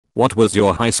What was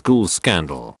your high school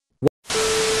scandal?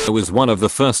 I was one of the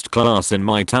first class in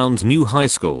my town's new high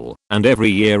school, and every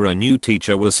year a new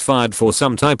teacher was fired for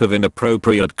some type of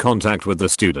inappropriate contact with the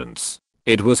students.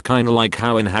 It was kinda like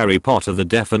how in Harry Potter the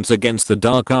Defense Against the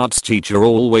Dark Arts teacher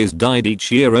always died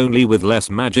each year, only with less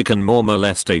magic and more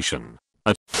molestation.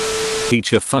 A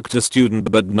teacher fucked a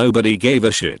student but nobody gave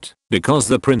a shit, because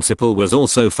the principal was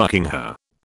also fucking her.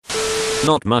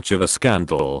 Not much of a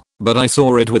scandal, but I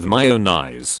saw it with my own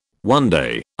eyes. One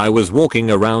day, I was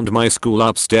walking around my school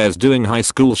upstairs doing high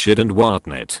school shit and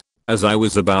whatnot. As I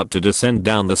was about to descend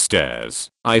down the stairs,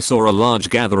 I saw a large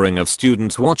gathering of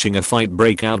students watching a fight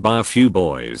break out by a few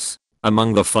boys.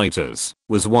 Among the fighters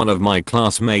was one of my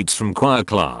classmates from choir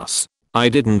class. I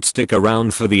didn't stick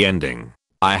around for the ending.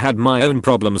 I had my own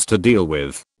problems to deal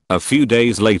with. A few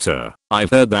days later, I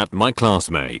heard that my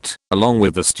classmate, along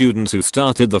with the students who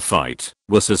started the fight,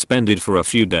 was suspended for a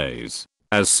few days.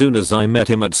 As soon as I met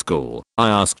him at school, I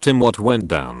asked him what went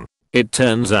down. It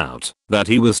turns out that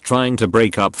he was trying to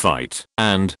break up fight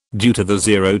and, due to the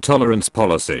zero tolerance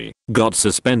policy, got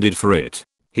suspended for it.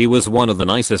 He was one of the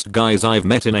nicest guys I've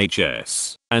met in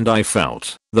HS, and I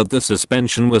felt that the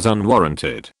suspension was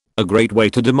unwarranted. A great way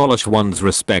to demolish one's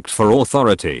respect for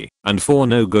authority, and for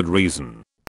no good reason.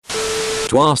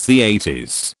 To ask the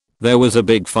 80s. There was a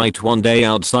big fight one day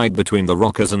outside between the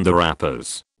rockers and the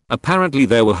rappers. Apparently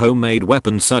there were homemade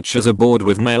weapons such as a board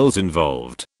with nails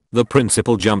involved. The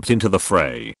principal jumped into the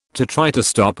fray to try to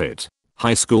stop it.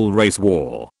 High school race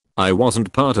war. I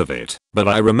wasn't part of it, but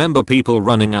I remember people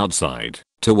running outside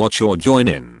to watch or join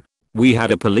in. We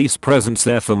had a police presence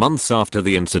there for months after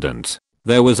the incident.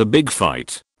 There was a big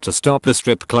fight to stop the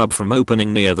strip club from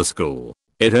opening near the school.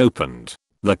 It opened.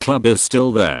 The club is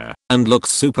still there and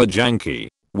looks super janky.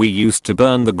 We used to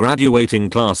burn the graduating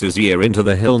classes year into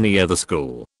the hill near the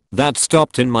school. That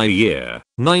stopped in my year,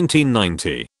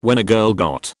 1990, when a girl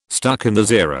got stuck in the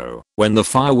zero when the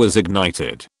fire was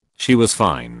ignited. She was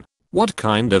fine. What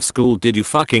kind of school did you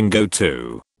fucking go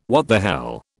to? What the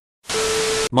hell?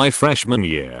 My freshman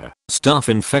year, staph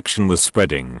infection was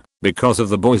spreading because of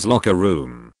the boys' locker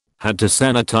room. Had to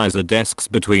sanitize the desks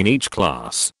between each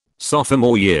class.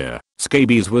 Sophomore year,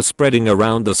 scabies was spreading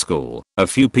around the school. A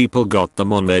few people got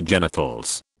them on their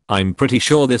genitals. I'm pretty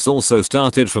sure this also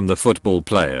started from the football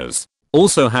players.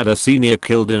 Also had a senior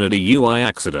killed in a DUI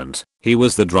accident. He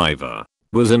was the driver.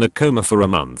 Was in a coma for a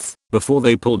month before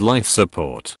they pulled life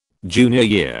support. Junior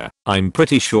year, I'm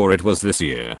pretty sure it was this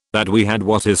year that we had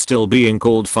what is still being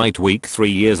called fight week 3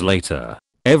 years later.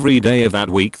 Every day of that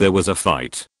week there was a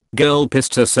fight. Girl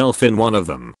pissed herself in one of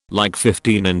them, like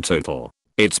 15 in total.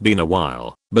 It's been a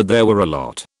while, but there were a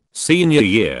lot. Senior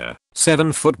year,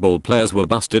 7 football players were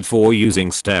busted for using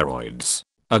steroids.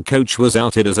 A coach was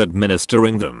outed as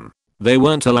administering them. They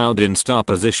weren't allowed in star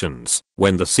positions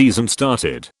when the season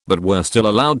started, but were still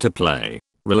allowed to play.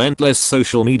 Relentless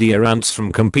social media rants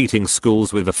from competing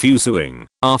schools with a few suing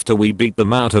after we beat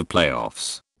them out of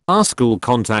playoffs. Our school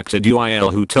contacted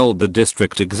UIL, who told the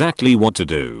district exactly what to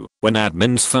do when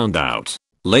admins found out.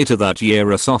 Later that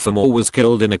year a sophomore was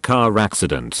killed in a car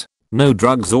accident. No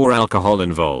drugs or alcohol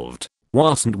involved.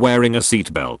 Wasn't wearing a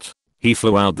seatbelt. He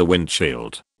flew out the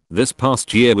windshield. This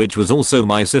past year, which was also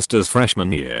my sister's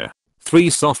freshman year, 3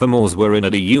 sophomores were in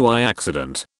a DUI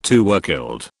accident. 2 were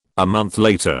killed. A month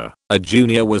later, a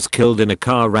junior was killed in a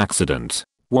car accident.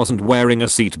 Wasn't wearing a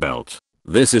seatbelt.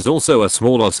 This is also a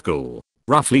smaller school.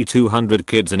 Roughly 200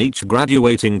 kids in each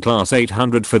graduating class,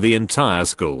 800 for the entire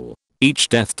school. Each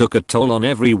death took a toll on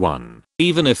everyone,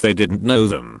 even if they didn't know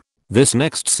them. This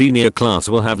next senior class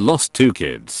will have lost 2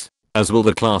 kids, as will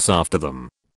the class after them.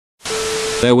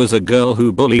 There was a girl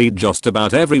who bullied just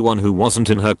about everyone who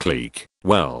wasn't in her clique.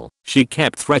 Well, she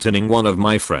kept threatening one of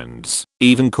my friends,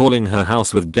 even calling her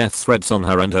house with death threats on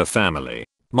her and her family.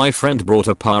 My friend brought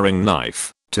a paring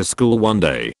knife to school one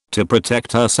day to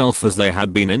protect herself, as they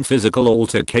had been in physical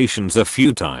altercations a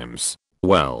few times.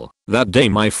 Well, that day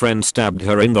my friend stabbed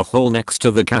her in the hall next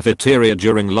to the cafeteria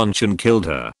during lunch and killed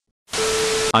her.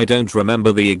 I don't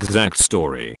remember the exact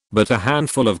story, but a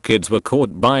handful of kids were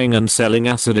caught buying and selling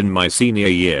acid in my senior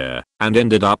year and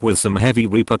ended up with some heavy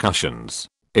repercussions.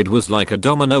 It was like a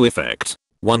domino effect.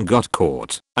 One got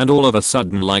caught, and all of a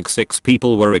sudden like 6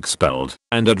 people were expelled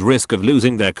and at risk of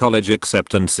losing their college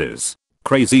acceptances.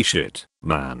 Crazy shit,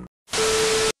 man.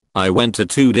 I went to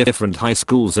 2 different high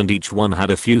schools and each one had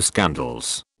a few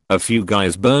scandals. A few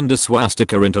guys burned a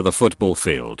swastika into the football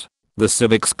field. The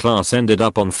civics class ended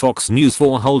up on Fox News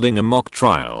for holding a mock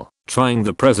trial, trying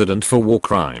the president for war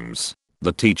crimes.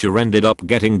 The teacher ended up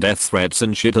getting death threats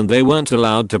and shit, and they weren't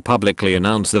allowed to publicly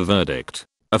announce the verdict.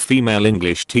 A female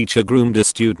English teacher groomed a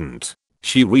student.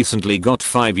 She recently got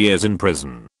 5 years in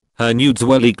prison. Her nudes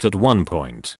were leaked at one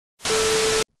point.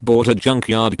 Bought a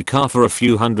junkyard car for a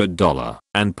few $100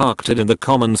 and parked it in the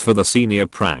commons for the senior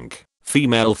prank.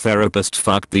 Female therapist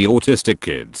fucked the autistic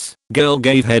kids. Girl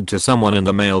gave head to someone in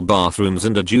the male bathrooms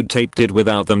and a dude taped it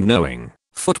without them knowing.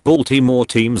 Football team or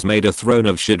teams made a throne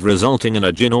of shit resulting in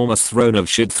a ginormous throne of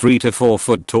shit 3 to 4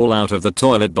 foot tall out of the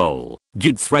toilet bowl.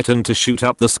 Dude threatened to shoot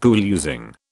up the school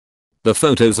using the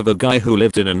photos of a guy who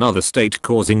lived in another state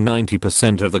causing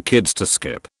 90% of the kids to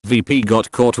skip. VP got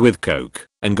caught with coke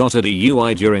and got a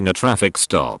DUI during a traffic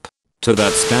stop. To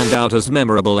that stand out as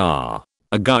memorable are: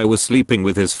 a guy was sleeping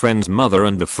with his friend's mother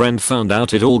and the friend found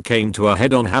out it all came to a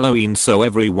head on Halloween, so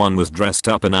everyone was dressed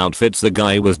up in outfits. The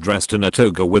guy was dressed in a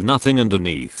toga with nothing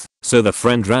underneath, so the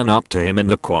friend ran up to him in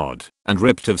the quad and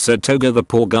ripped off said toga. The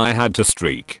poor guy had to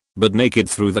streak but naked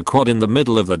through the quad in the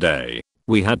middle of the day.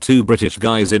 We had 2 British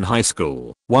guys in high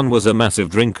school. One was a massive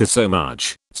drinker, so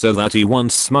much so that he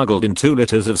once smuggled in 2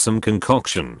 liters of some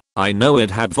concoction. I know it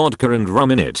had vodka and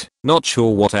rum in it, not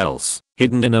sure what else,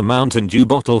 hidden in a Mountain Dew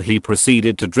bottle. He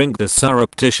proceeded to drink this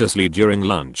surreptitiously during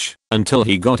lunch until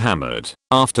he got hammered,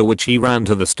 after which he ran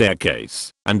to the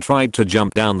staircase and tried to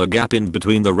jump down the gap in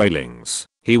between the railings.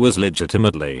 He was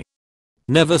legitimately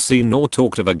never seen nor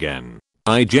talked of again.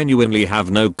 I genuinely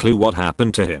have no clue what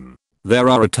happened to him. There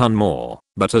are a ton more,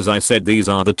 but as I said, these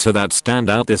are the 2 that stand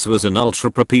out. This was an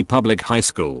ultra preppy public high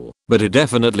school, but it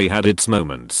definitely had its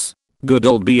moments. Good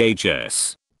old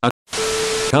BHS. A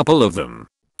couple of them.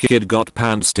 Kid got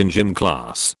pantsed in gym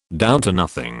class, down to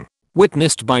nothing.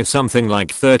 Witnessed by something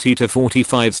like 30 to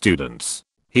 45 students.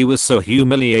 He was so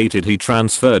humiliated he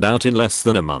transferred out in less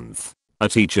than a month. A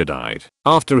teacher died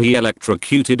after he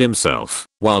electrocuted himself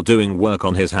while doing work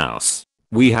on his house.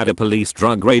 We had a police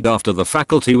drug raid after the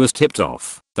faculty was tipped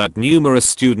off that numerous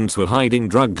students were hiding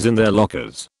drugs in their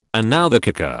lockers. And now the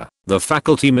kicker, the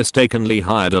faculty mistakenly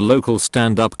hired a local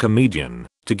stand-up comedian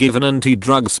to give an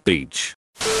anti-drug speech.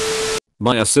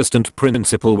 My assistant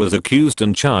principal was accused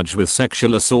and charged with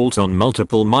sexual assault on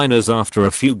multiple minors after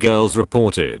a few girls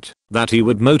reported that he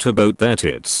would motorboat their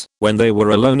tits when they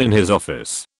were alone in his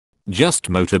office. Just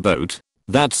motorboat?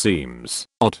 That seems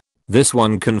odd. This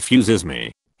one confuses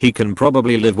me. He can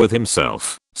probably live with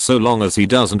himself, so long as he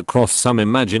doesn't cross some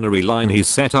imaginary line he's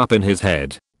set up in his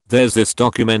head. There's this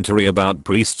documentary about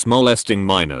priests molesting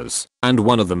minors, and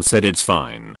one of them said it's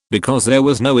fine because there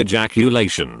was no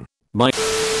ejaculation. My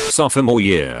sophomore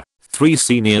year, 3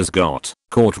 seniors got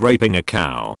caught raping a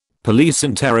cow. Police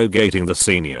interrogating the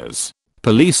seniors.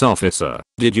 Police officer,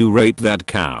 did you rape that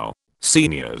cow?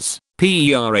 Seniors,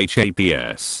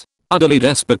 PERHAPS. Utterly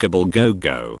despicable.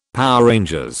 Go. Power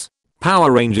Rangers.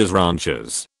 Power Rangers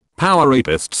ranchers. Power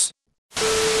rapists.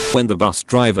 When the bus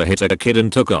driver hit a kid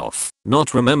and took off,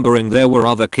 not remembering there were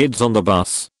other kids on the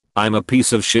bus. I'm a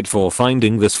piece of shit for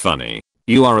finding this funny.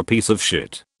 You are a piece of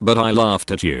shit, but I laughed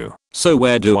at you. So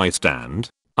where do I stand?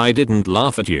 I didn't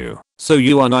laugh at you, so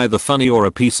you are neither funny or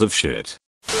a piece of shit.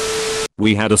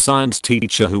 We had a science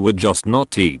teacher who would just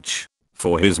not teach.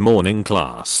 For his morning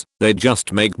class, they'd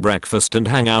just make breakfast and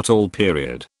hang out all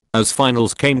period. As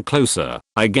finals came closer,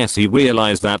 I guess he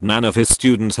realized that none of his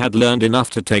students had learned enough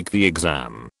to take the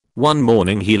exam. One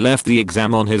morning he left the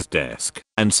exam on his desk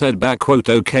and said back quote,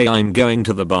 "Okay, I'm going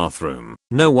to the bathroom.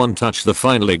 No one touched the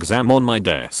final exam on my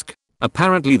desk."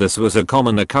 Apparently this was a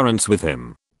common occurrence with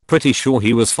him. Pretty sure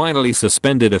he was finally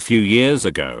suspended a few years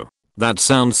ago. That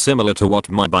sounds similar to what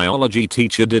my biology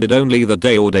teacher did, only the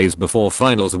day or days before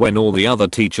finals when all the other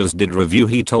teachers did review.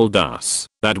 He told us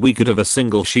that we could have a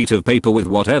single sheet of paper with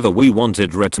whatever we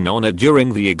wanted written on it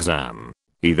during the exam.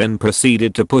 He then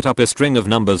proceeded to put up a string of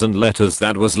numbers and letters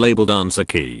that was labeled answer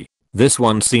key. This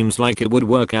one seems like it would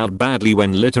work out badly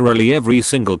when literally every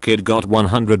single kid got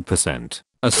 100%.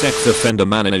 A sex offender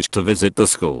managed to visit the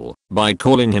school by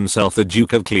calling himself the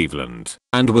Duke of Cleveland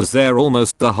and was there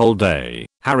almost the whole day,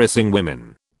 harassing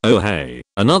women. Oh hey,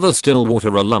 another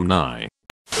Stillwater alumni.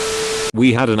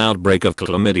 We had an outbreak of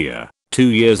chlamydia 2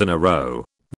 years in a row.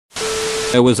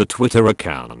 There was a Twitter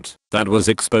account that was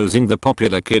exposing the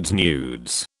popular kids'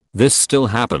 nudes. This still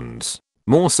happens.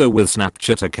 More so with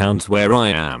Snapchat accounts where I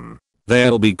am.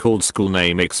 They'll be called school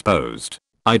name exposed.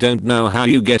 I don't know how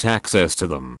you get access to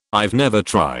them. I've never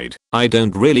tried. I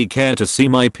don't really care to see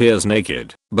my peers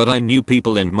naked, but I knew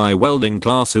people in my welding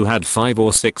class who had 5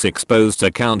 or 6 exposed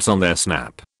accounts on their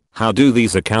Snap. How do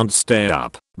these accounts stay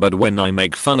up? But when I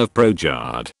make fun of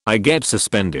ProJard, I get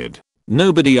suspended.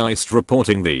 Nobody iced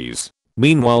reporting these.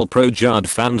 Meanwhile ProJard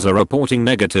fans are reporting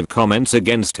negative comments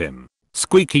against him.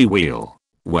 Squeaky wheel.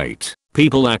 Wait,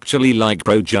 people actually like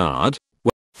ProJard?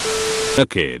 A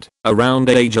kid, around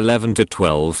age 11 to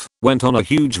 12, went on a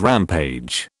huge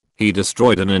rampage. He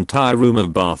destroyed an entire room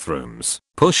of bathrooms,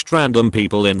 pushed random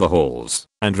people in the halls,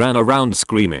 and ran around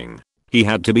screaming. He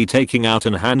had to be taken out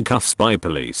in handcuffs by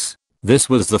police. This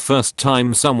was the first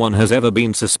time someone has ever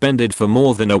been suspended for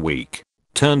more than a week.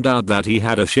 Turned out that he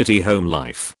had a shitty home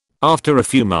life. After a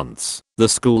few months, the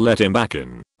school let him back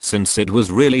in, since it was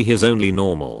really his only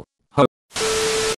normal